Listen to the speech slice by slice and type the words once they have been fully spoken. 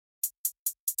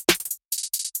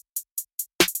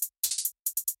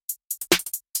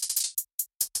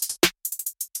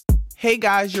Hey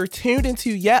guys, you're tuned into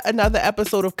yet another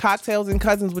episode of Cocktails and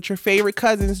Cousins with your favorite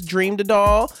cousins, Dream the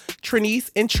Doll,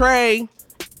 Trinice, and Trey.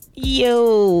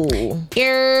 Yo.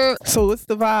 So what's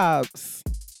the vibes?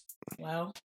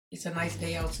 Well, it's a nice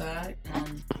day outside.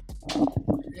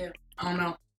 Yeah, I don't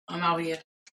know. I'm out here.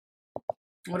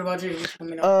 What about you? Let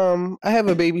me know. I have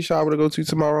a baby shower to go to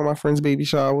tomorrow, my friend's baby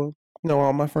shower. You know,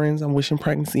 all my friends, I'm wishing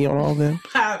pregnancy on all of them.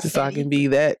 Just so I can be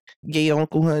that gay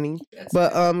uncle, honey.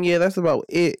 But yeah, that's about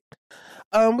it.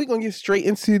 We're gonna get straight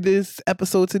into this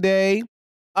episode today.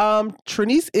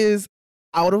 Trinice is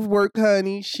out of work,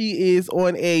 honey. She is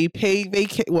on a paid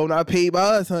vacation. Well, not paid by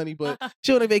us, honey, but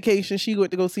she on a vacation. She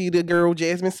went to go see the girl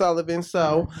Jasmine Sullivan.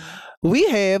 So we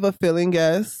have a filling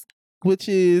guest, which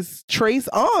is Trey's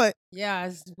aunt.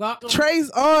 Yes, welcome Trey's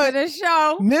to aunt, the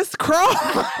show. Miss Cross.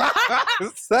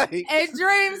 Say, And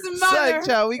Dream's say, mother.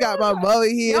 child, we got my mother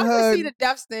here, Y'all can see honey. the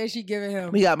death stare she giving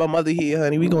him. We got my mother here,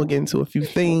 honey. We gonna get into a few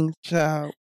things,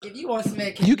 child. If you want some,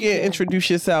 You can introduce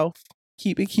yourself.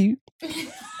 Keep it cute.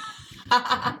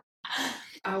 I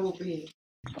will be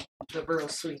the real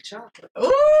sweet chocolate.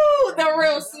 Ooh, the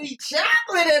real sweet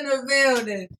chocolate in the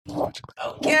building.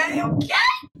 Okay.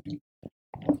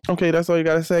 Okay, that's all you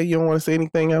gotta say. You don't want to say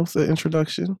anything else? An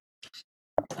introduction?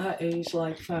 I age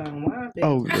like fine wine, baby.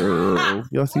 Oh, girl.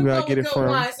 Y'all see where I get it from?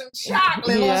 Wine, some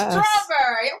chocolate, Yes. little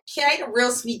strawberry. Okay, the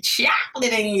real sweet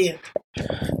chocolate in here.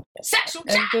 Sexual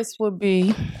And chocolate. this would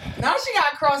be Now she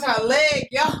got to cross her leg,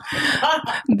 yo.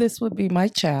 my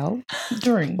child,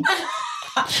 Dream.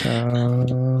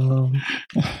 Child.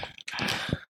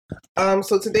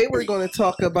 So today we're going to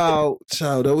talk about.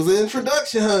 Child, that was an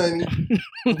introduction, honey.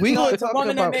 We No, going to it's a talk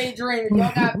woman that about. made dreams.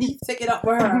 Y'all got beef, take it up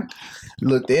with her.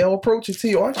 Look, they'll approach it to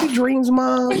you. Aren't you Dream's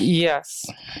mom? Yes.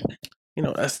 You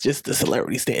know, that's just the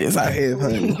celebrity status I have,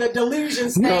 honey. The delusion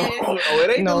No, stand. it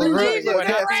ain't No, delusion. really, when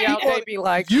I see y'all, they be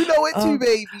like, You know it too,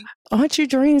 baby. aren't you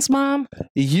Dream's mom?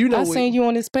 You know I it. seen you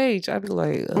on this page. I'd be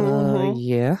like, Mhm.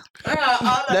 yeah.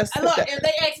 That's- Look, if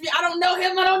they ask me, I don't know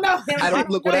him. I don't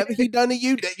look whatever he done to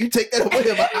you. That you take that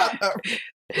away.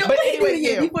 But But anyway, anyway,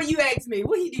 yeah. before you ask me,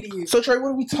 what he do to you? So Trey, what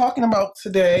are we talking about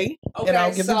today? Okay, And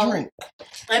I'll give the so drink.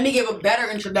 let me give a better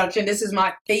introduction. This is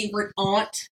my favorite aunt,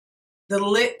 the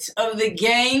lit of the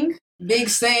gang, big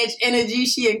Sage energy.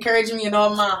 She encouraged me in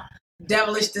all my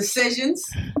devilish decisions.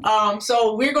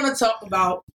 So we're gonna talk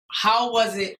about how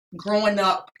was it growing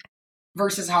up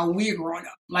versus how we're growing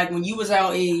up. Like when you was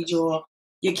our age or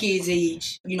your kids'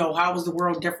 age, you know, how was the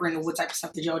world different and what type of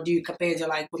stuff did y'all do compared to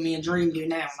like what me and Dream do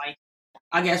now? Like,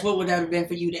 I guess what would that have been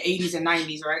for you, the 80s and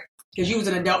 90s, right? Because you was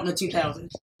an adult in the 2000s.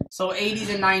 So 80s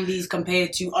and 90s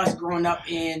compared to us growing up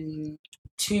in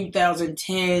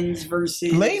 2010s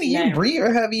versus Lady, now. you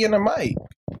breathe heavy in the mic.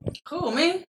 Cool,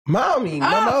 man. Mommy,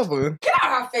 my Oh. mother. Get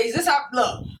out of her face. This how,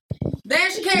 look. There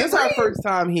she can't This is our breathe. first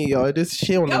time here, y'all. This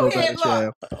she don't know Go about ahead, the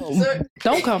child. So,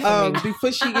 Don't come for me.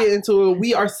 Before she get into it,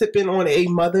 we are sipping on a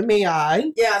Mother May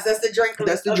I. yes, that's the drink.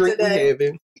 That's the of drink today. we're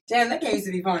having. Damn, that game used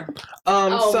to be fun.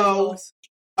 So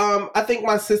I think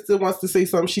my sister wants to say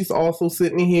something. She's also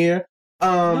sitting here.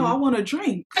 No, I want a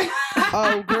drink.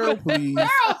 Oh, girl, please.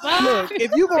 Look,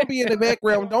 if you're gonna be in the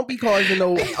background, don't be causing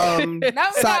no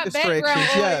side distractions.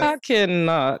 Yes. I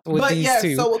cannot with But these yeah,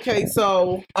 two.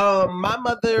 so my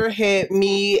mother had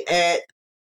me at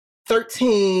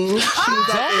 13. She was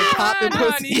out there popping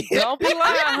pussy. Don't be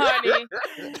lying, honey.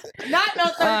 Not no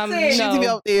 13. She no. used to be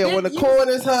out there on the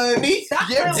corners, honey. Stop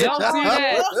Yeah. it. Don't do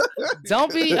that.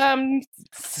 Don't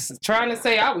be trying to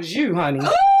say I was you, honey.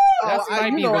 That I, might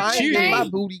you be know, with I ain't you. get my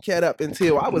booty cat up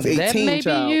until I was 18, That may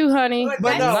child. be you, honey. But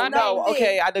But That's no, not me.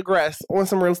 okay, I digress. On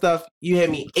some real stuff, you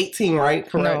had me 18, right?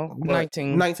 Correct. No, But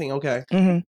 19. 19, okay.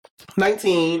 Mm-hmm.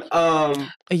 19. A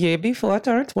year before I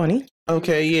turned 20.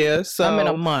 Okay, yeah. So I'm in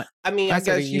a month. I mean, I I said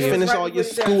guess a you year. finished Right all your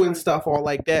before you school turned and stuff all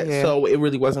like that. Yeah. So it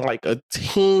really wasn't like a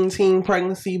teen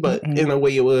pregnancy, but Mm-mm. in a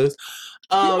way it was.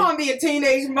 You want to be a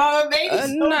teenage mother,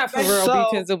 baby? Not for real, So-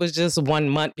 because it was just 1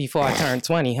 month before I turned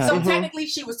 20, So honey. technically,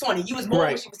 she was 20. You was born when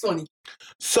Right. she was 20.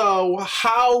 So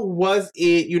how was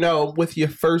it, with your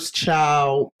first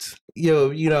child,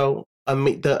 your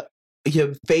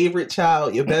favorite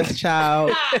child, your best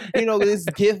child, this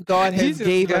gift God You has just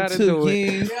gave gotta unto do it.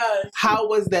 you. Yes. How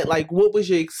was that? Like, what was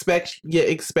your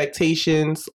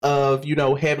expectations of,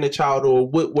 having a child, or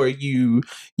what were your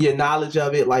knowledge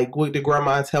of it? Like, what did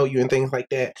grandma tell you and things like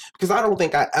that? Because I don't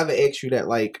think I ever asked you that.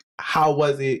 Like, how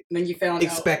was it? Then you found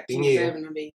Expecting, out she was yeah. having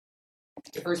a baby.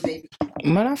 Your first baby.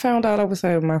 When I found out I was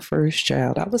having my first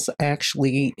child, I was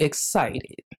actually excited.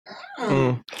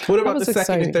 What about the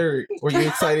second and third? Were you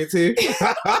excited too?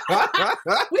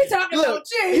 We talking about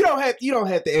you. You don't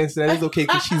have to answer that. It's okay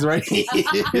because she's right here.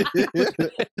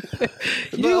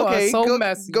 You are so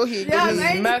messy. Go ahead. Yeah, Go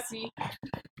ahead. Messy.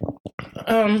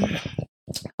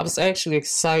 I was actually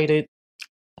excited.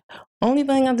 Only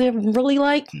thing I didn't really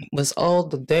like was all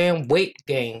the damn weight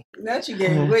gain. Not you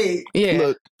getting weight. Yeah.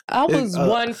 Look, I was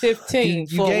 115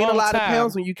 you for gain a long a lot time. of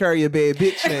pounds when you carry a bad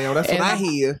bitch now. That's what I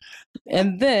hear.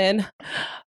 And then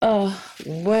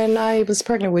when I was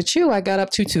pregnant with you, I got up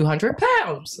to 200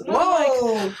 pounds. And I'm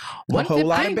Whoa. like, A whole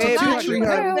lot of 115 to bad bitch. 200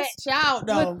 pounds? That child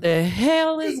though. What the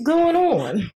hell is going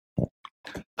on?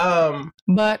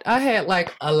 But I had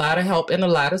like a lot of help and a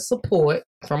lot of support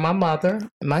from my mother,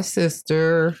 my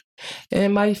sister,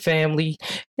 and my family,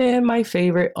 and my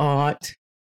favorite aunt.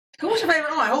 Who was your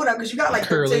favorite one? Hold up, because you got like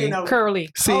Curly. 13 of them. Curly.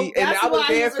 See, Oh, and that's I was why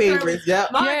their he's a Curly. favorites. Yep.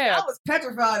 Yeah. I was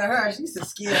petrified of her. She used to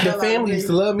scare the The hell out of family me. used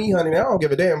to love me, honey. I don't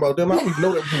give a damn about them. I don't even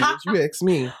know them people. You ask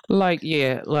me. Like,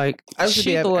 yeah, like I used to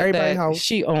be she at thought everybody's that house.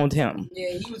 she owned him.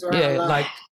 Yeah, he was around a Yeah, lot. like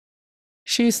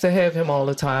she used to have him all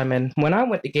the time. And when I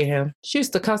went to get him, she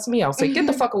used to cuss me out. Say, get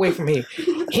the fuck away from here.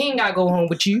 He ain't got to go home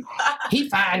with you. He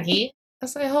fine here. I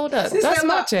say, hold up. She That's said,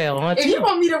 my "Look, child, if auntie. you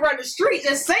want me to run the street,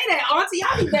 just say that, auntie.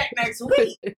 I'll be back next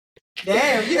week.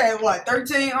 Damn, you had what,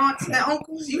 13 aunts and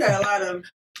uncles? You had a lot of them.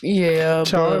 Yeah, Child,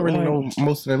 I but don't really like, know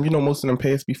most of them. You know, most of them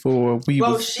passed before we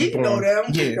Well, was she born. know them.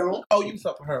 Yeah. You know. Oh, you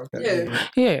saw her. Okay. Yeah.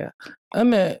 yeah. I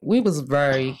mean, we was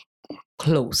very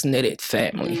close-knitted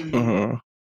family. Mm-hmm.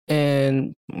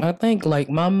 And I think like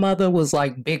my mother was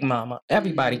like Big Mama.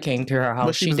 Everybody came to her house.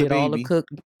 But she She was the did all the baby.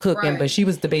 cooking, Right. but she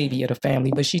was the baby of the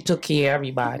family. But she took care of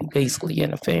everybody basically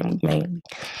in the family mainly.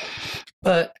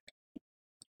 But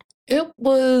it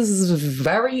was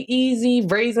very easy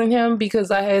raising him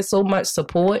because I had so much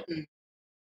support. Mm.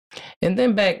 And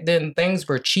then back then things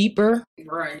were cheaper.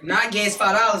 Right. Now I guess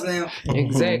 $5 now. Mm-hmm.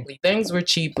 Exactly. Things were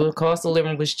cheaper. Cost of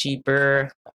living was cheaper.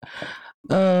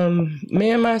 Me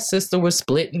and my sister were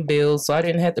splitting bills, so I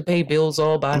didn't have to pay bills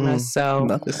all by myself.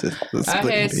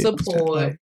 I had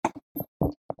support.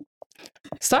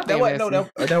 Stop That being was no. messy.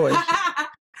 That was.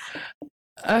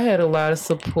 I had a lot of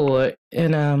support,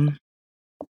 and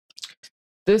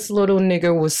this little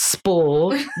nigga was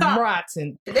spoiled,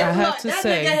 rotten. I have to that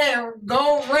say, nigga had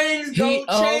gold rings, he gold chains,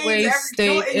 always every stayed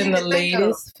joint you in the could think of.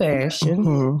 latest fashion.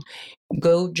 Mm-hmm.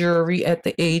 Gold jewelry at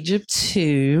the age of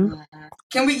 2.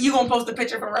 Can we? You gonna post a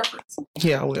picture for reference?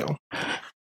 Yeah, I will.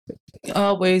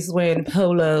 Always wearing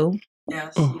polo.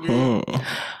 Yes, you did.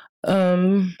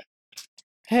 Mm-hmm.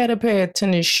 Had a pair of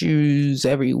tennis shoes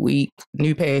every week,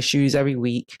 new pair of shoes every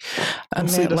week. I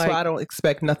See, meant that's like, why I don't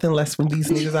expect nothing less from these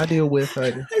niggas I deal with,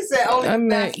 honey. He said, "Oh, I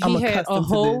meant I'm he had a accustomed to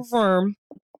whole this. room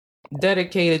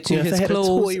dedicated to Yes, I his had a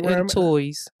clothes toy room. and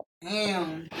toys.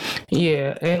 damn."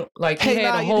 Yeah, and like he Hey,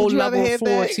 had Naya, a whole did you ever level have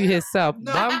floor that? to himself.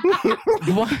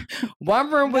 No.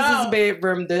 One room was No. his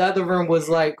bedroom. The other room was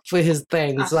like for his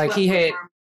things. I Like he slept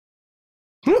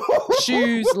had with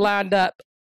shoes lined up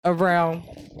around.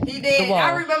 him. He did. the wall.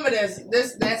 I remember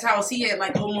this house. He had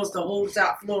like almost the whole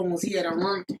top floor. Almost. He had a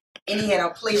room and he had a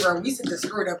playroom. We used to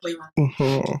screw that playroom.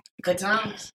 Mhm. Good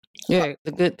times. Yeah,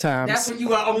 the good times. That's when you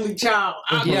were only child.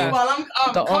 I mean, Yeah. while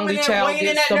I'm The coming only in child weighing in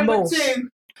gets at the number most. 2.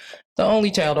 The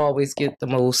only child always get the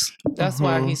most. That's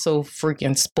why Mhm. he's so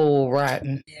freaking spoiled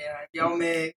rotten. Yeah, y'all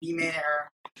mad. Be mad at her.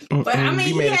 Mm-mm. But I mean, be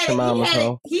he mad had, at your mama,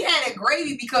 so. he had it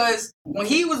gravy because when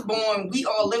he was born, we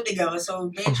all lived together. So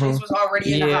me and Trace was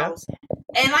already in the Yeah. house.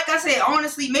 And like I said,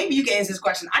 honestly, maybe you can answer this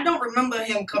question. I don't remember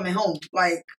him coming home.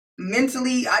 Like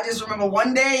mentally, I just remember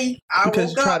one day I Because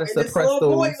woke you try up to and this suppress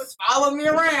little boy those. was following me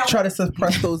around. Try to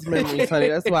suppress those memories, honey.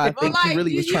 That's why I But, think he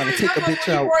really was you trying to take a remember bitch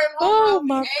when you out. brought him home, Oh, how he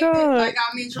my acted? God. Like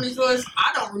I mean, Trace was.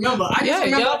 I don't remember. I just Yeah,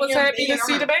 remember y'all was him happy being to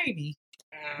see the around. baby.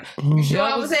 Mhm. Sure, I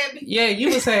Y'all was happy. Yeah,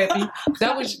 you was happy.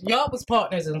 That was y'all was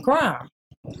partners in crime.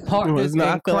 Partners No,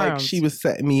 I in feel like crimes. she was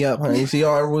setting me up, honey. She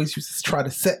always used to try to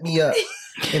set me up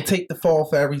and take the fall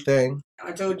for everything.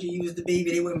 I told you was the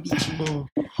baby. They wouldn't beat you.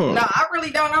 Hmm. No, I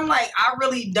really don't. I'm like, I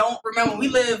really don't remember.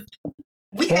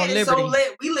 We On had it so Liberty.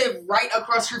 lit. We lived right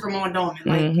across the street from Mondawmin.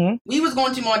 Like, Mhm. we was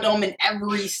going to Mondawmin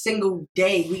every single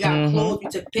day. We got Mhm. clothes. We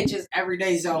took pictures every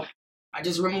day. So I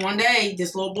just remember one day,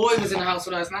 this little boy was in the house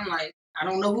with us. And I'm like, I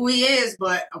don't know who he is,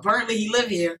 but apparently he lived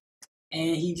here.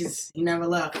 And he never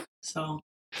left. So,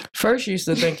 First, you used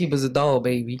to think he was a doll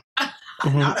baby.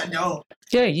 Mhm. not a dog.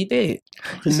 Yeah, you did.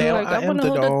 You Now like, I am want to the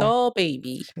hold doll. a doll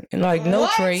baby. And like, no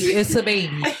What? tray, it's a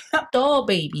baby. Doll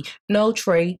baby, no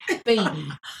tray, baby.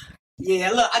 Yeah,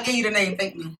 look, I gave you the name.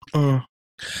 Thank you. Mm.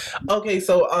 Okay,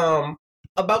 so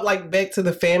about like back to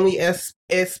the family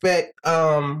aspect,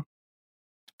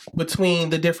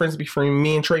 between the difference between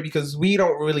me and Trey, because we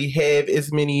don't really have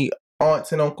as many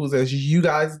aunts and uncles as you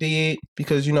guys did,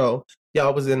 because you know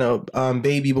y'all was in a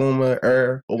baby boomer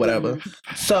era or whatever.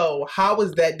 So how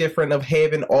was that different of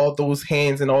having all those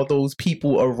hands and all those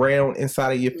people around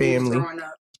inside of your family?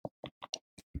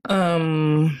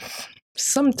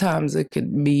 Sometimes it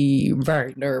could be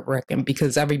very nerve-wracking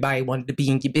because everybody wanted to be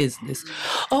in your business.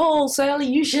 Oh, Sally,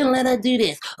 you shouldn't let her do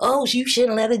this. Oh, you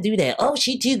shouldn't let her do that. Oh,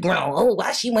 she too grown. Oh,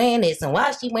 why she wearing this and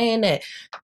why she wearing that?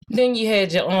 Then you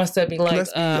had your aunts that be like,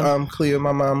 let's be clear,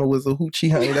 my mama was a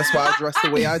hoochie honey. That's why I dressed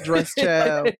the way I dressed,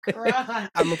 child.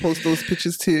 I'm gonna post those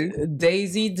pictures too.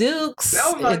 Daisy Dukes,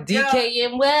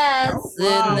 DKNY, with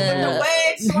the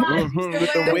wedge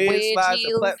slides,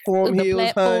 the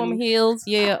platform heels,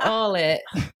 yeah, all that.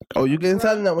 Oh, you getting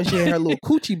something that when she had her little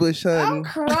coochie bush, honey. I'm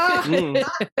crying.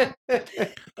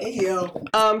 Hey, yo.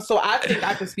 So I think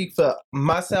I can speak for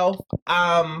myself.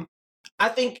 I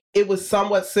think it was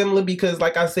somewhat similar because,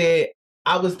 like I said,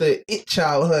 I was the it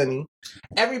child, honey.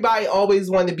 Everybody always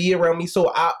wanted to be around me. So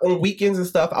on weekends and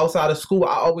stuff outside of school,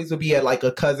 I always would be at like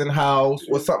a cousin house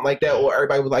or something like that. Or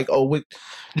everybody was like, oh, what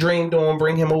Dream doing?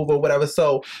 Bring him over, whatever.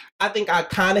 So I think I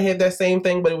kind of had that same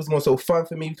thing, but it was more so fun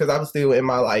for me because I was still in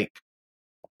my like,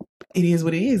 it is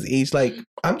what it is age. Like,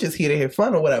 I'm just here to have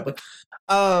fun or whatever.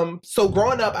 So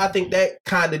growing up, I think that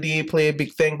kind of did play a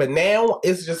big thing. But now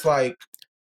it's just like,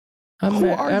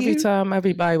 every time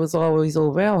everybody was always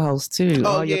over our house too.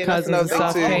 All your cousins and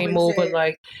stuff came over.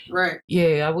 Like, right?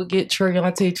 Yeah, I would get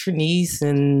Auntie Trinice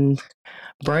and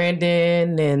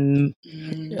Brandon and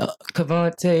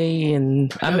Cavante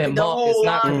and I meant Marcus,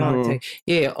 not Cavante.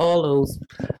 Yeah, all those.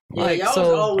 Yeah, like, y'all so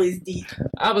was always deep.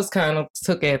 I was kind of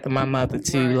took after my mother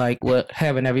too, like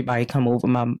having everybody come over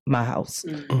my house.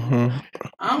 Mm-hmm.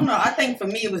 I don't know. I think for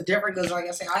me it was different because, like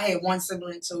I said, I had one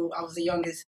sibling, so I was the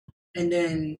youngest, and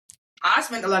then I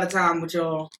spent a lot of time with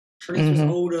y'all. Trinice was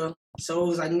older, so it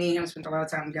was like me and him spent a lot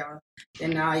of time together. Then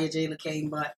Naya, Jayla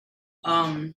came, but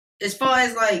as far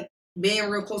as like being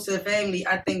real close to the family,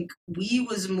 I think we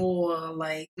was more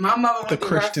like my mother went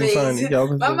through her phase.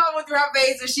 My mom went through her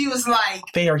phase, and she was like,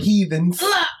 "They are heathens.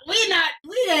 Look, we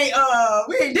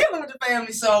ain't dealing with the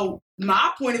family." So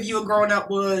my point of view of growing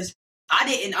up was, I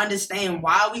didn't understand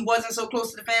why we wasn't so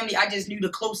close to the family. I just knew the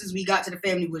closest we got to the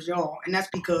family was y'all. And that's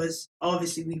because,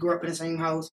 obviously, we grew up in the same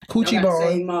house. Coochie bone.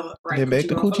 Same mother. Right, They're back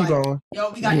to coochie bone.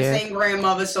 Yo, we got the same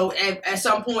grandmother. So at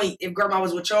some point, if grandma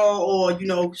was with y'all or, you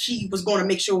know, she was going to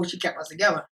make sure she kept us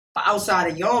together. But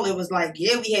outside of y'all, it was like,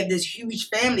 yeah, we have this huge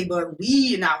family, but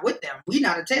we not with them. We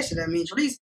not attached to them. I mean,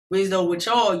 Trinice, whereas though with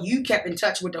y'all, you kept in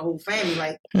touch with the whole family.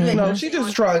 Like, no, she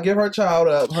just trying to give her child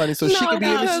up, honey, so she could be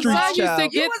in the streets. I used to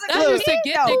get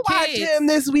the kids. Him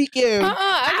this weekend.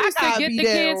 I used to get the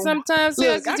kids sometimes.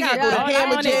 Look, I gotta go to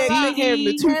Hammer Jack. I have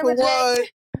the 2-for-1.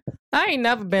 I ain't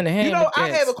never been to Hammer Jack. I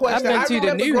have a question. I've been to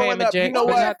the new Hammer Jack. You know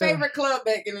what's your favorite club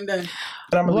back in the day?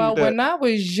 Well, when I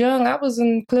was young, I was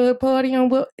in club partying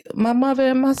with my mother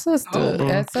and my sister.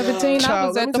 At 17, I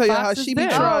was at the Fox's Den. She be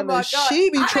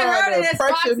trying to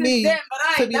pressure me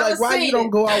to be like, why you don't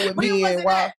go out with me and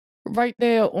why? Right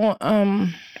there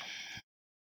on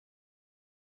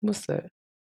what's that?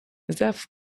 Is that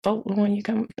Folk when you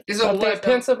come up there,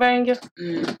 Pennsylvania,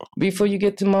 before you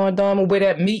get to Mondama,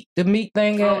 where the meat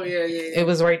thing at? Oh, yeah. It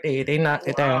was right there. They knocked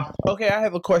it down. Okay, I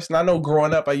have a question. I know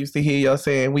growing up, I used to hear y'all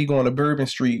saying we going to Bourbon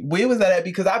Street. Where was that at?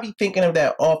 Because I be thinking of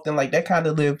that often. Like, that kind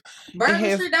of live.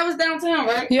 Bourbon Street, that was downtown,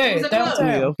 right? Yeah, downtown.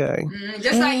 Yeah, okay.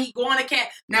 Just like Iguana Canteen.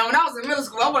 Now, when I was in middle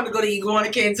school, I wanted to go to Iguana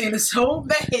Canteen so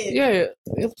bad. Yeah, it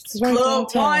was right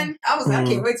Club downtown. One. I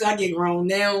can't wait till I get grown.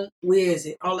 Now, where is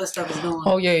it? All that stuff is gone.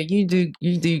 Oh, yeah, you do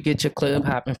get your club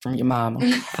hopping from your mama.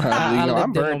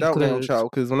 I'm burned out on y'all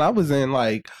because when I was in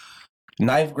like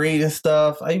 9th grade and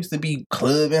stuff, I used to be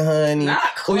clubbing, honey. You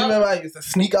remember I used to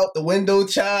sneak out the window,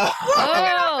 child?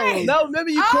 Oh, no,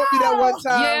 remember you caught me that one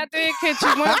time? Yeah, I did catch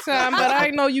you one time, but I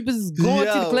didn't know you was going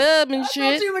to the club and shit.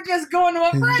 I thought you were just going to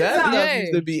a friend's house.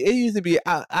 It used to be.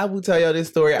 I will tell y'all this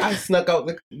story. I snuck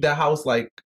out the house like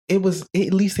it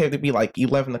at least had to be like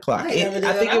 11 o'clock. I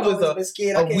think it was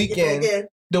a weekend.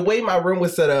 The way my room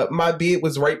was set up, my bed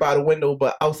was right by the window,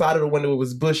 but outside of the window it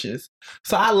was bushes.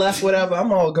 So I left whatever.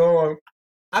 I'm all gone.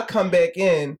 I come back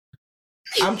in.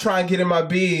 I'm trying to get in my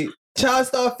bed. Child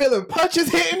start feeling punches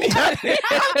hitting me. I'm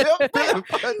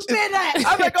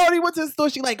like, oh, he went to the store.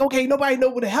 She like, okay, nobody know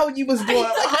where the hell you was going.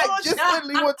 Like, I just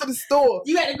literally went to the store.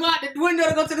 You had to go out the window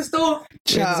to go to the store.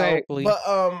 Child. Exactly.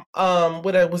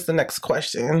 But what's the next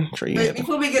question? Wait,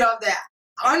 before we get off that,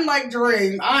 unlike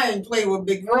Dream, I ain't play with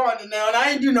Big Rhonda now, and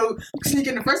I ain't do no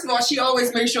sneaking. First of all, she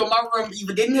always made sure my room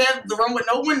either didn't have the room with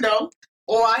no window,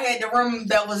 or I had the room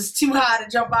that was too high to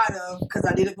jump out of because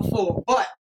I did it before. But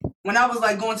when I was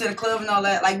like going to the club and all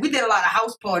that, like we did a lot of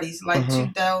house parties, like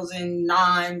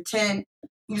 2009, 10.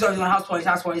 We was always doing house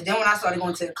parties. Then when I started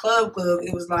going to the club,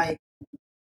 it was like,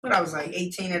 what I was like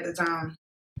 18 at the time.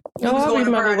 No, I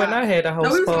remember when I had a house party.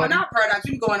 No, we was going out Paradise.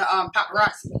 We were going to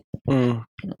Paparazzi.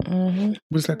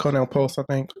 What's that called now? Pulse, I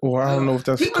think. Or I don't know if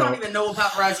that's people don't even know what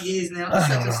Paparazzi is now. It's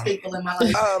such a staple in my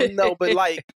life. No, but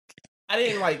like I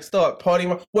didn't like start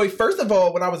partying. Wait, first of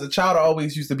all, when I was a child, I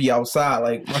always used to be outside.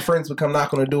 Like my friends would come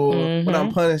knock on the door. When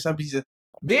I'm punished, I'd be just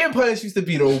being punished used to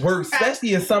be the worst,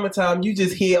 especially in summertime. You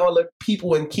just hear all the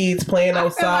people and kids playing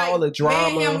outside, all the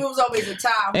drama. Me and him was always a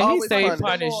time. And he stayed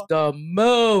punished the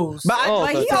most. But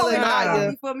I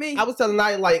was telling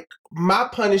Naya, like, my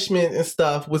punishment and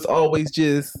stuff was always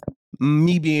just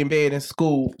me being bad in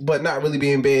school, but not really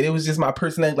being bad. It was just my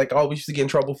personality. Like, I always used to get in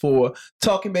trouble for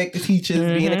talking back to teachers,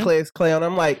 being a class clown.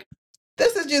 I'm like,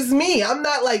 this is just me. I'm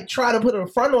not like trying to put a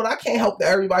front on. I can't help that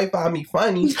everybody find me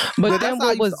funny. But then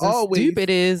what was stupid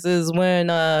is when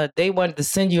they wanted to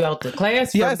send you out to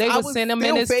class, they would send him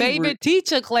in his favorite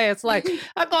teacher class. Like,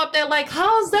 I go up there like,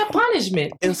 how's that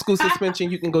punishment? In school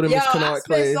suspension, you can go to Miss Kennard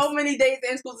class. I spent so many days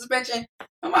in school suspension.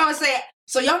 My mom would say,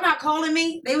 so y'all not calling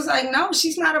me? They was like, no,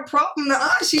 she's not a problem to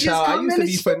us. She just come in. I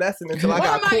used to be finessing until I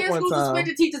got caught one time. One of my in-school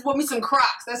suspension teachers bought me some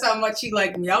Crocs. That's how much she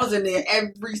liked me. I was in there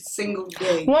every single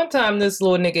day. One time, this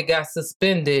little nigga got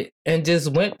suspended and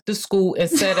just went to school and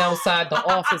sat outside the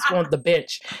office on the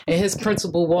bench. And his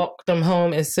principal walked him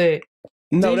home and said,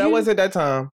 no, that wasn't that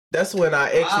time. That's when I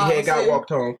actually had got walked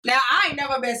home. Now, I ain't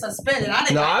never been suspended. I've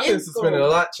been suspended a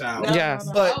lot, child. Yes.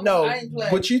 But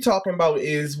what you talking about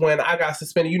is when I got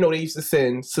suspended, they used to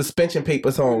send suspension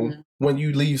papers home when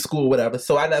you leave school or whatever.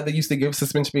 So I never used to give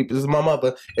suspension papers to my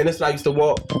mother. And that's when I used to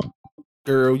walk.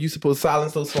 Girl, you supposed to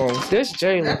silence those phones. This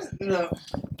Jayla.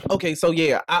 Okay, so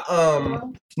yeah, I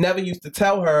never used to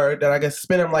tell her that I got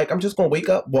suspended. I'm like, I'm just gonna wake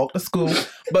up, walk to school.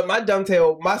 But my dumb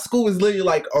tail, my school is literally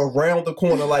like around the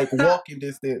corner, like walking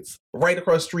distance, right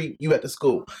across the street. You at the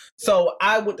school. So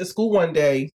I went to school one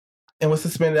day and was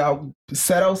suspended. I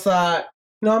sat outside.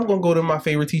 No, I'm gonna go to my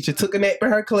favorite teacher. Took a nap in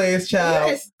her class,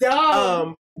 child. Yes,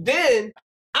 dumb. Then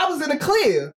I was in the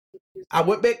clear. I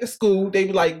went back to school. They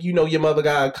be like, your mother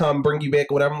gotta come bring you back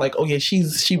or whatever. I'm like, oh yeah,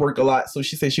 she work a lot, so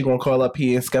she said she gonna call up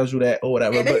here and schedule that or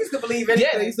whatever. Yeah, they used to believe it.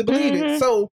 Yeah, they used to believe it.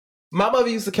 So my mother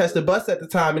used to catch the bus at the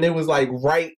time, and it was like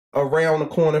right around the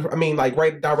corner. I mean, like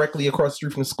right directly across the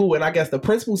street from the school. And I guess the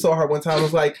principal saw her one time and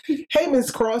was like, "Hey,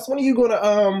 Miss Cross, when are you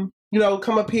gonna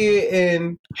come up here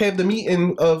and have the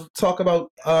meeting of talk about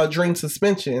Dream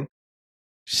suspension?"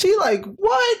 She like,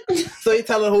 what? So they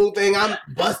tell the whole thing. I'm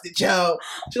busted, child.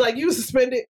 She like, you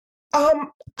suspended? I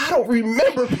don't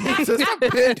remember being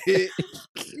suspended. You used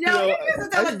to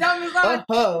tell the dumbest lie.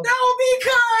 No,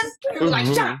 because it was like,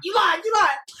 shut, you lied.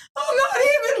 Oh, no, he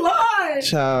even lied.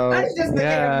 Child. That's just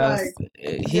the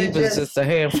he was just a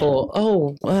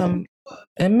handful.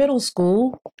 In middle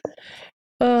school,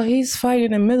 he's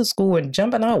fighting in middle school and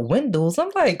jumping out windows.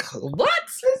 I'm like, what?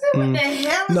 What the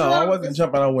hell is No, I wasn't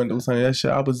jumping out windows, honey. That shit,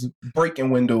 I was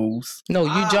breaking windows. No,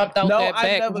 you jumped out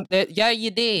that back. Yeah, you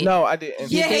did. No, I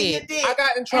didn't. You did. I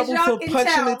got in trouble for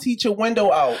punching the teacher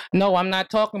window out. No, I'm not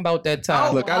talking about that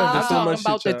time. Look, I'm talking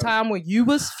about the time when you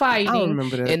was fighting. I don't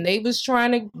remember that. And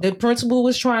the principal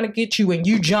was trying to get you and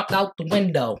you jumped out the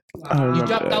window. You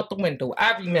jumped out the window.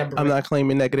 I remember. I'm not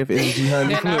claiming negative energy,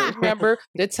 honey. Then I remember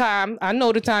the time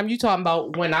you talking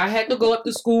about when I had to go up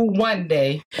to school one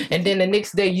day and then the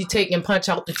next day you take and punch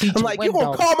out the teacher I'm like, window. You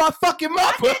gonna call my fucking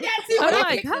mother? I'm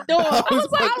like, I was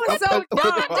so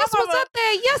dumb. This was up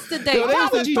there yesterday. Yo, Why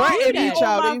would you do that?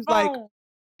 He was like,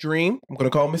 Dream, I'm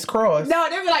gonna call Miss Cross. No,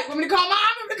 they were like, want me to call mom?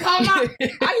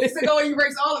 I used to go and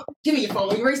erase give me your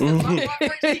phone. Erase this.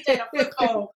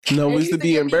 No, we used to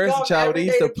be embarrassed, child. They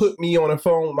used to put me on the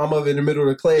phone with my mother in the middle of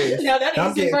the class.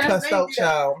 I'm getting cussed out,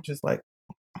 child. I'm just like,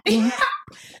 and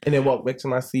then walk back to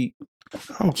my seat. I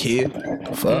don't care.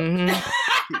 Fuck.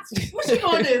 What you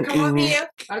gonna do? Come up here?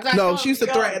 No, she used to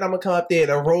threaten I'm gonna come up there in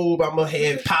a robe. I'm gonna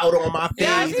have powder on my face.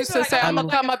 Yeah, she used to say I'm gonna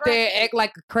come up there and act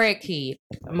like a crackhead.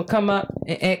 I'm gonna come up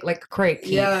and act like a crackhead.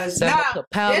 Yes. So I'm gonna put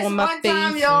powder on my face.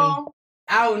 Time, y'all,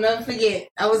 I will never forget.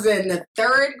 I was in the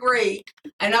 3rd grade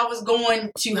and I was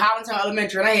going to Highlandtown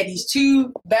Elementary and I had these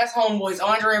 2 best homeboys,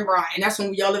 Andre and Brian. And that's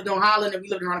when we all lived on Highland and we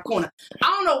lived around the corner. I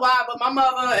don't know why, but my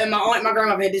mother and my aunt and my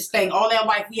grandmother had this thing. All their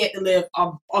life we had to live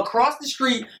across the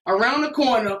street, around the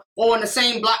corner, or in the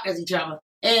same block as each other.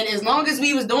 And as long as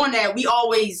we was doing that, we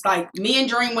always, like, me and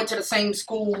Dream went to the same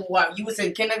school. What, you was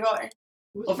in kindergarten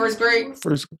or first grade?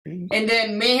 First grade. And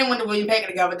then me and him went to William Packer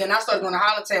together. Then I started going to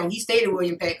Hollandtown. He stayed at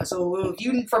William Packer. So if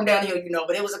you from down here, you know,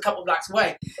 but it was a couple blocks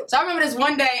away. So I remember this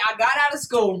one day I got out of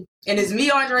school, and it's me,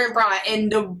 Andre, and Brian.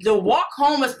 And the walk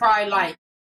home was probably like,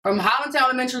 from Hollandtown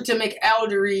Elementary to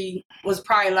McElderry was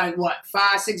probably like, what,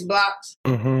 5-6 blocks?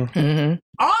 Mm-hmm. Mm-hmm.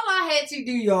 All I had to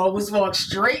do, y'all, was walk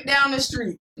straight down the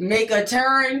street, make a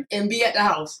turn, and be at the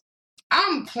house.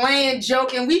 I'm playing,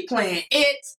 joking, we playing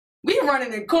it. We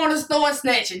running the corner store,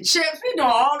 snatching chips, we doing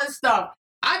all this stuff.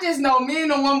 I just know me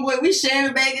and the one boy, we sharing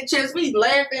a bag of chips, we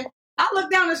laughing. I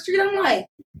look down the street, I'm like,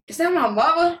 is that my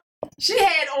mother? She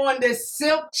had on this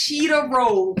silk cheetah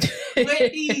robe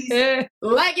with these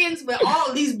leggings, with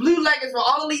all these blue leggings with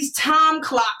all these time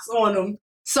clocks on them,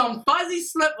 some fuzzy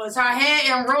slippers, her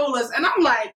hair in rollers, and I'm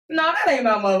like, no, that ain't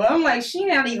my mother. I'm like, she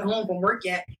not even home from work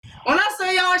yet. When I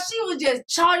say y'all, she was just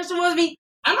charged towards me,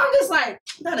 and I'm just like,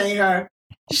 that ain't her.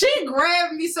 She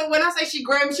grabbed me, so when I say she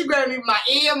grabbed me with my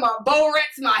ear, my bow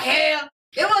racks, my hair.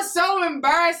 It was so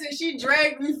embarrassing. She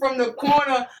dragged me from the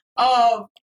corner of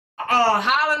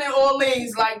Highland and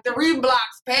Orleans, like 3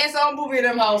 blocks, past on Booby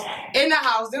them house, in the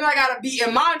house. Then I got to beat,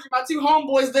 and mind you, my 2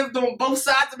 homeboys lived on both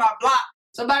sides of my block.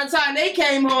 So by the time they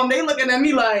came home, they looking at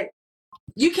me like,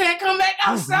 you can't come back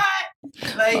outside?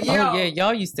 Like, yo. Oh, yeah,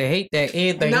 y'all used to hate that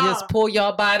ear thing. You just pull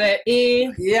y'all by that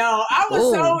ear. Yo, I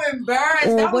was so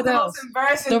embarrassed. That was the else? most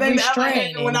embarrassing thing that ever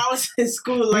happened when I was in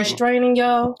school. Like, restraining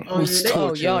y'all?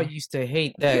 Oh, y'all used to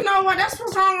hate that. You know what? That's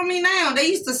what's wrong with me now. They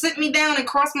used to sit me down and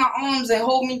cross my arms and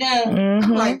hold me down.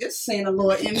 I'm like, this ain't a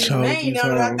Lord in me. Man, now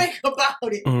that I think about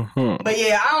it. Mm-hmm. But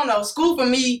yeah, I don't know. School for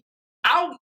me,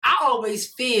 I always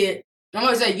feared. I'm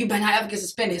always like, you better not ever get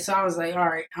suspended. So I was like, all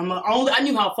right, I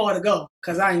knew how far to go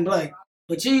because I ain't black.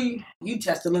 But you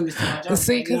test the limits too much.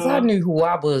 See, because I knew who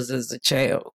I was as a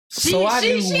child. So I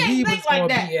knew who he was going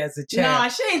to be as a child. No,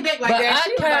 she ain't think like but that.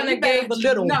 I kind of gave a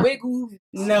little wiggle.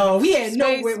 No, we had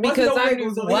no space because I knew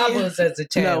who I was as a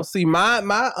child. No, see, my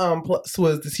plus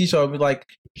was the teacher would be like,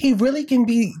 he really can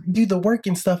do the work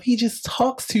and stuff. He just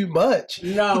talks too much.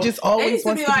 No, he just always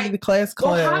wants to be the class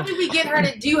clown. Well, how did we get her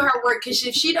to do her work? Because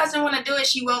if she doesn't want to do it,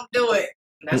 she won't do it.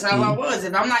 That's how I was.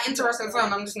 If I'm not interested in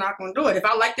something, I'm just not going to do it. If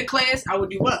I like the class, I would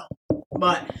do well.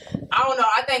 But I don't know.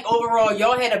 I think overall,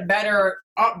 y'all had a better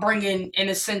upbringing in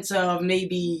the sense of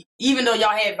maybe, even though y'all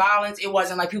had violence, it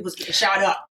wasn't like people was getting shot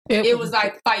up. It was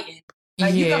like fighting.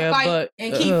 Like you can fight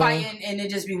and keep fighting and it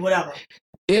just be whatever.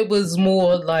 It was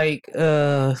more like,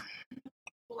 how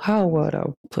would I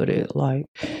put it? Like,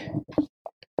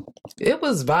 it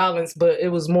was violence, but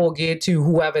it was more geared to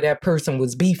whoever that person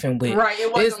was beefing with. Right,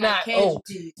 it wasn't like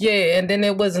casualties. Yeah, and then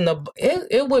it wasn't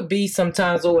it would be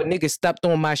sometimes, a nigga stepped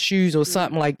on my shoes or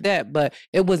something like that, but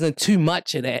it wasn't too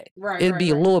much of that. Right, It'd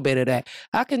be a little bit of that.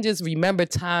 I can just remember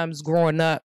times growing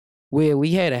up where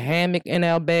we had a hammock in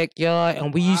our backyard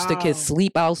and we used to get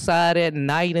sleep outside at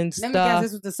night and stuff. Let me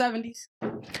guess, this was the 70s?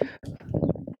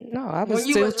 No, I was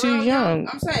still too young.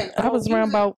 I'm saying. I was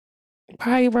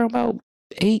probably around about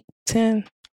 8, 10.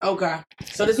 Okay.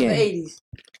 So this was the 80s.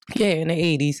 Yeah, in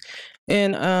the 80s.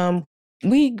 And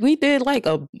we did like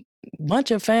a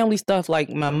bunch of family stuff.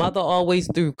 Like my mother always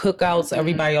threw cookouts.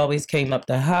 Everybody always came up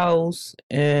the house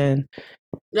and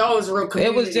y'all was real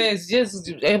community.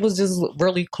 It was just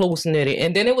really close knitted.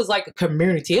 And then it was like a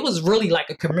community. It was really like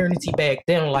a community back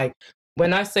then. Like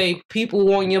when I say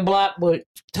people on your block would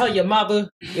tell your mother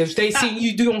if they see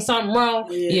you doing something wrong,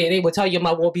 they would tell your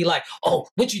mother, will be like, oh,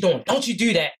 what you doing? Don't you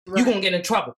do that. Right. You gonna get in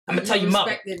trouble. I'm gonna tell your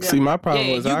mother. See, my problem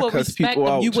was I cuss people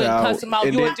out, you wouldn't cuss them out.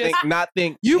 And you would just not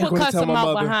think you would cuss them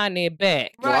out behind their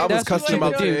back. Right. Well, I was cussing them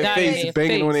out to their face,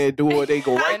 banging on their door. They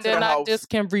go right to the house. And then I just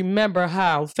can remember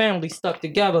how family stuck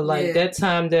together. Like that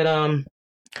time that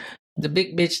the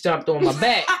big bitch jumped on my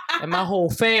back and my whole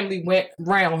family went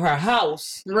around her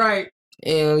house. Right.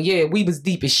 And we was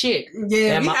deep as shit.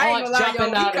 Yeah, and my aunt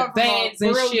jumping out of vans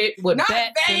and shit with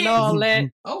bats and all that.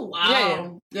 Oh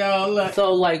wow! Yeah, look.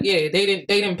 So like, they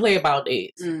didn't play about it.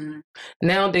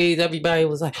 Nowadays, everybody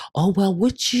was like, "Oh well,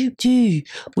 what you do?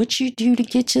 What you do to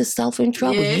get yourself in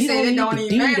trouble? Yeah, you don't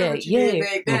even do that."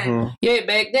 Back then. Yeah,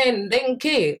 back then they didn't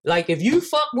care. Like if you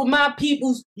fuck with my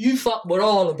peoples, you fuck with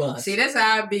all of us. See, that's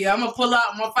how I be. I'm gonna pull out.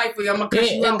 I'm gonna fight for you. I'm gonna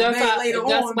cut you out later on.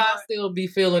 That's why I still be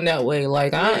feeling that way.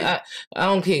 Like I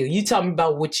don't care. You tell me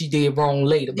about what you did wrong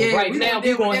later. But right now,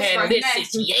 we're going to handle this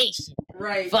situation.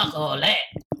 Right. Fuck all that.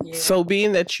 Yeah. So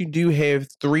being that you do have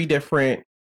 3 different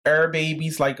era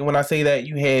babies, like when I say that,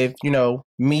 you have,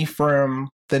 me from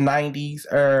the 90s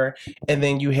and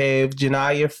then you have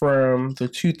Janiyah from the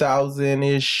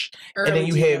 2000-ish, and then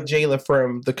you have Jayla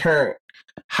from the current.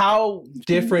 how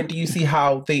different do you see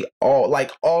how they all,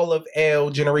 like all of L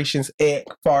generations, as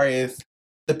far as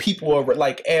the people are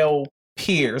like L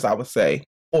peers, I would say,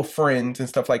 or friends and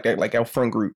stuff like that, like our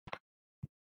friend group?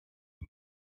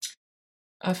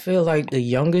 I feel like the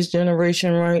youngest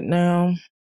generation right now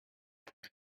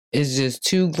is just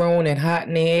too grown and hot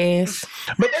in their ass.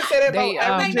 But they say that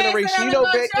about every generation. You know,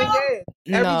 back then,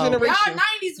 every generation. Y'all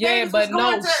 90s yeah, but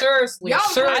no, seriously,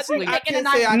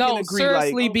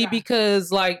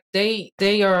 because like they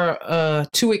are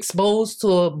too exposed to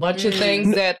a bunch of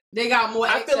things that they got more.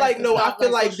 I feel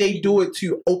like they do it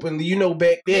too openly. You know,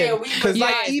 back then, because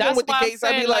like even with the gays,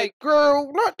 I'd be like, girl,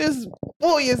 not this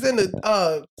boy is in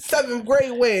the 7th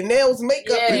grade wearing nails,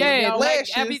 makeup, and lashes.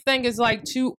 Like everything is like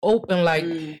too open. Like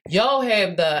y'all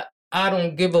have the I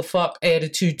don't give a fuck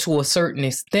attitude to a certain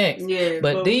extent. Yeah,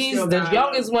 but the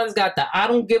youngest ones got the I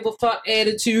don't give a fuck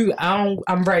attitude.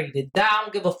 I'm ready to die. I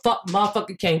don't give a fuck.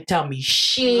 Motherfucker can't tell me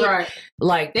shit. Right.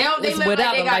 Like they live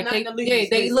whatever. Like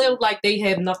they live like they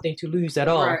have nothing to lose at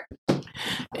all. Right.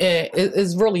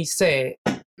 It's really sad.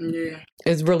 Yeah.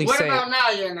 It's really sad. What about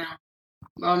Naya now?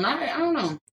 Well, Naya, I don't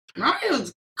know.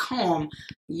 Naya's calm.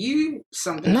 You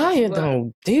something. Naya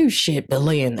don't do shit but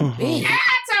lay in the bed. Yeah,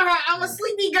 I tell her I'm a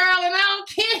sleepy girl and I don't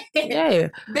care. Yeah.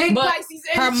 Big Pisces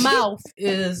energy. Her mouth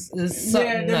is something else.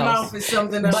 Yeah, the mouth is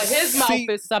something else. But his mouth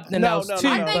is something else too.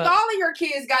 I think all of your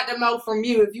kids got the mouth from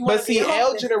you. If you want. But see,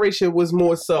 L generation was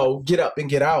more so get up and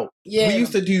get out. Yeah. We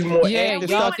used to do more active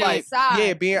stuff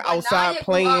like being outside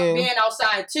playing. Being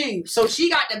outside too. So she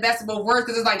got the best of both worlds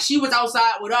because it's like she was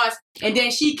outside with us and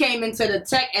then she came into the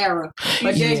tech era.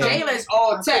 But then Jayla's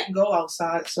all tech. Go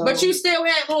outside. So. But you still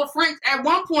had little friends. At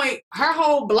one point, her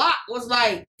whole block was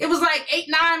like, it was like 8,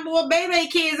 9 little baby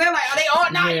kids. They're like, are they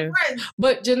all 9 friends?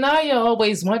 But Janaya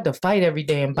always wanted to fight every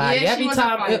damn body. Yeah, every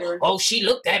time, she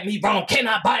looked at me wrong. Can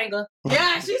I bang her?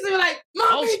 Yeah, she's be like,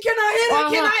 Mommy, can I hit her?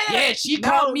 Can I hit her? Yeah, she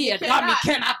called me and told me,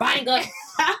 can I bang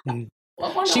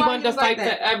her? She wanted to fight for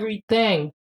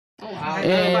everything. Oh, I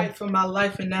had to fight for my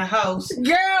life in that house.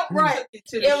 Girl, right.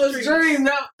 It was dreamed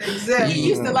up. Exactly. You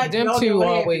used to like them two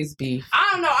always be. I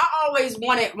don't know. I always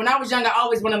wanted, when I was younger, I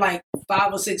always wanted like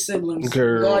 5 or 6 siblings.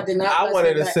 Girl, God did not I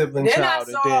wanted a sibling child.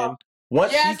 And then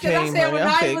once she came, I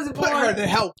said, put her the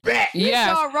hell back. You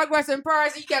saw Rugrats in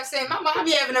Paris, you kept saying, my mom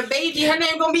be having a baby. Her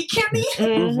name gonna be Kimmy.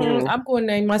 Mm-hmm. I'm going to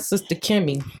name my sister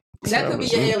Kimmy. That could be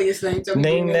your alias name.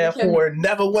 Name that for her.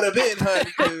 Never would have been,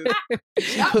 honey.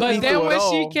 But then when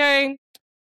she came,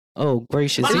 oh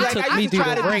gracious, he took me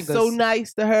through the ringers. So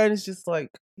nice to her, and it's just like,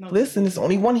 listen, there's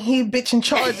only one head bitch in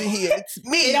charge in here. It's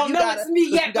me. They don't know it's me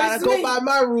yet. You gotta go by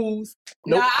my rules.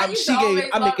 Nope, I'm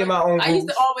making my own rules. I used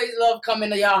to always love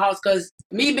coming to y'all house because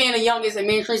me being the youngest and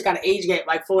me and Trinice got an age gap,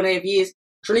 like 4.5 years.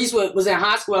 Trinice was in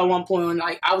high school at one point, and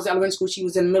like I was in elementary school, she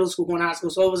was in middle school going to high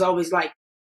school, so it was always like,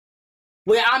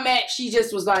 where I'm at, she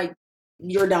just was like,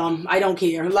 you're dumb. I don't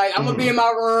care. Like, I'm going to be in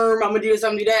my room. I'm going to do this,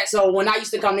 I'm going to do that. So when I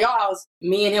used to come to your house,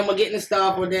 me and him were getting the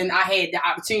stuff, or then I had the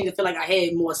opportunity to feel like I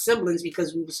had more siblings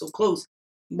because we were so close.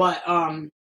 But,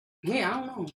 yeah, I don't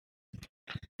know.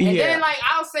 And then, like,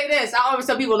 I'll say this. I always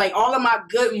tell people, like, all of my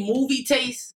good movie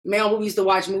tastes, man, we used to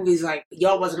watch movies, like,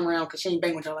 y'all wasn't around because she ain't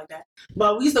bang with y'all like that.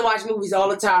 But we used to watch movies all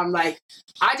the time. Like,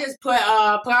 I just put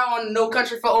her on No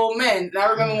Country for Old Men. And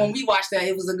I remember when we watched that,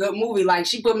 it was a good movie. Like,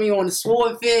 she put me on The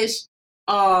Swordfish,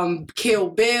 Kill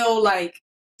Bill, like,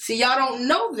 see, y'all don't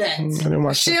know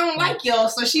that. She don't like y'all,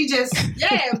 so she just,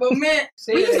 but man,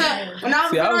 we used to, when I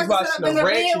was watching the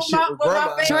Ratchet shit with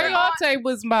Grandma. Treyorte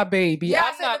was my baby. Yeah,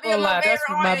 I'm not gonna lie, that's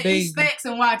my baby.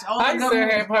 And watch all I used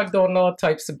to have her doing all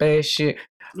types of bad shit.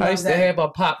 I used to have her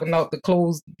popping out the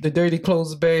clothes, the dirty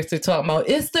clothes bags. They talking about,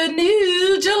 it's the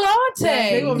new Gelante. Yeah,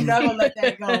 they will never let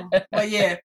that go. But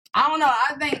yeah, I don't know.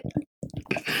 I think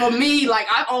for me, like,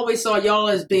 I always saw y'all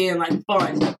as being like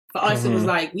fun. For us, it was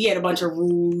like we had a bunch of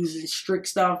rules and strict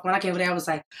stuff. When I came over there, I was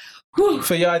like, whew.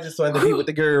 So y'all just wanted to be with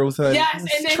the girls, honey. Yes,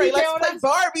 and then Trey, let's play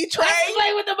Barbie, Trey. Let's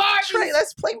play with the Barbie. Trey,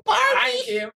 let's play Barbie. I ain't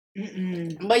care.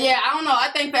 But yeah, I don't know. I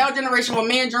think for our generation, with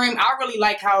me and Dream, I really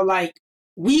like how, like,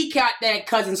 we got that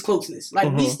cousins closeness.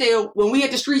 Like, we still, when we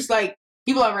hit the streets, like,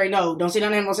 people already know, don't say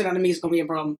nothing to him, don't say nothing to me, it's going to be a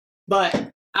problem. But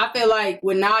I feel like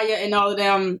with Naya and all of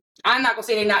them, I'm not going to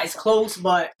say they're not as close,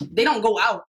 but they don't go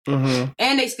out. And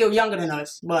they still younger than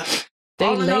us. But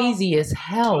they lazy as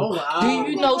hell. Oh, wow.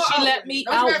 Do you know she let me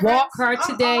outwalk her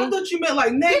today? I thought you meant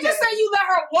like negative. You just say you let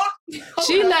her walk?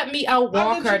 She let me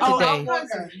outwalk her today.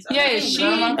 Yeah, she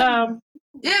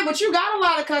yeah, but you got a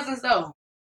lot of cousins though.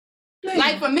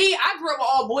 Like for me, I grew up with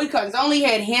all boy cousins. I only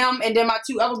had him and then my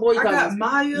 2 other boy cousins. I got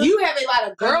Maya. You have a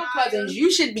lot of girl cousins.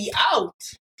 You should be out.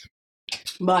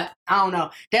 But I don't know.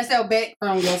 That's our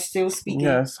background guest still speaking.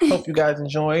 Yes. Hope you guys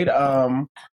enjoyed.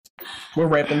 We're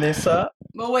wrapping this up.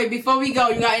 But wait, before we go,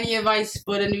 you got any advice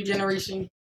for the new generation?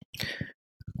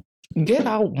 Get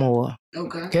out more.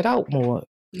 Okay. Get out more.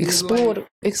 Explore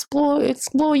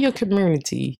your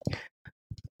community.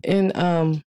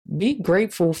 And be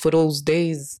grateful for those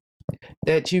days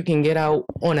that you can get out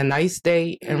on a nice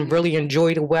day and really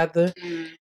enjoy the weather.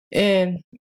 And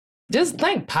just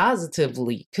think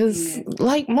positively, because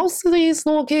like most of these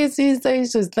little kids these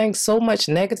days just think so much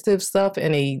negative stuff,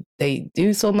 and they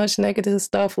do so much negative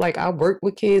stuff. Like, I work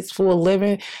with kids for a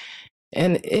living,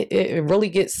 and it really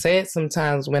gets sad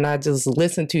sometimes when I just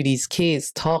listen to these kids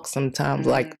talk sometimes,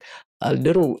 like a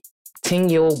little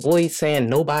 10-year-old boy saying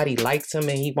nobody likes him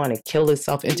and he want to kill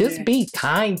himself. And just be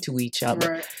kind to each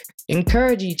other. Right.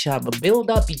 Encourage each other. Build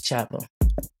up each other.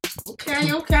 Okay.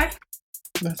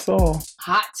 That's all.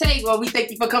 Hot take. Well, we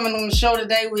thank you for coming on the show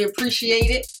today. We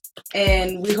appreciate it.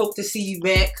 And we hope to see you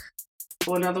back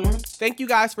for another one. Thank you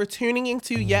guys for tuning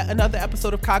into yet another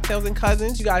episode of Cocktails and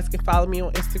Cousins. You guys can follow me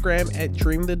on Instagram at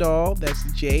Dream the Doll. That's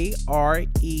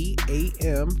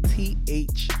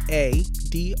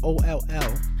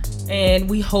JREAMTHADOLL. And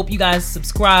we hope you guys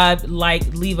subscribe, like,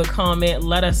 leave a comment,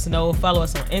 let us know. Follow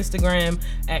us on Instagram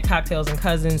at Cocktails and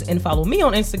Cousins, and follow me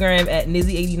on Instagram at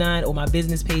Nizzy89 or my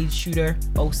business page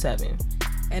Shooter07.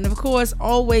 And of course,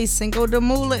 always Cinco de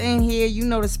Mula in here. You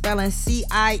know the spelling,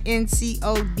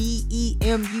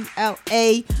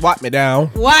 CINCODEMULA. Wipe me down.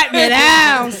 Wipe me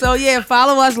down. So yeah,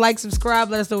 follow us, like, subscribe,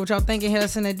 let us know what y'all thinking. Hit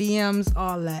us in the DMs,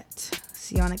 all that.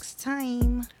 See y'all next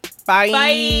time. Bye.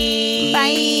 Bye.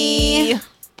 Bye.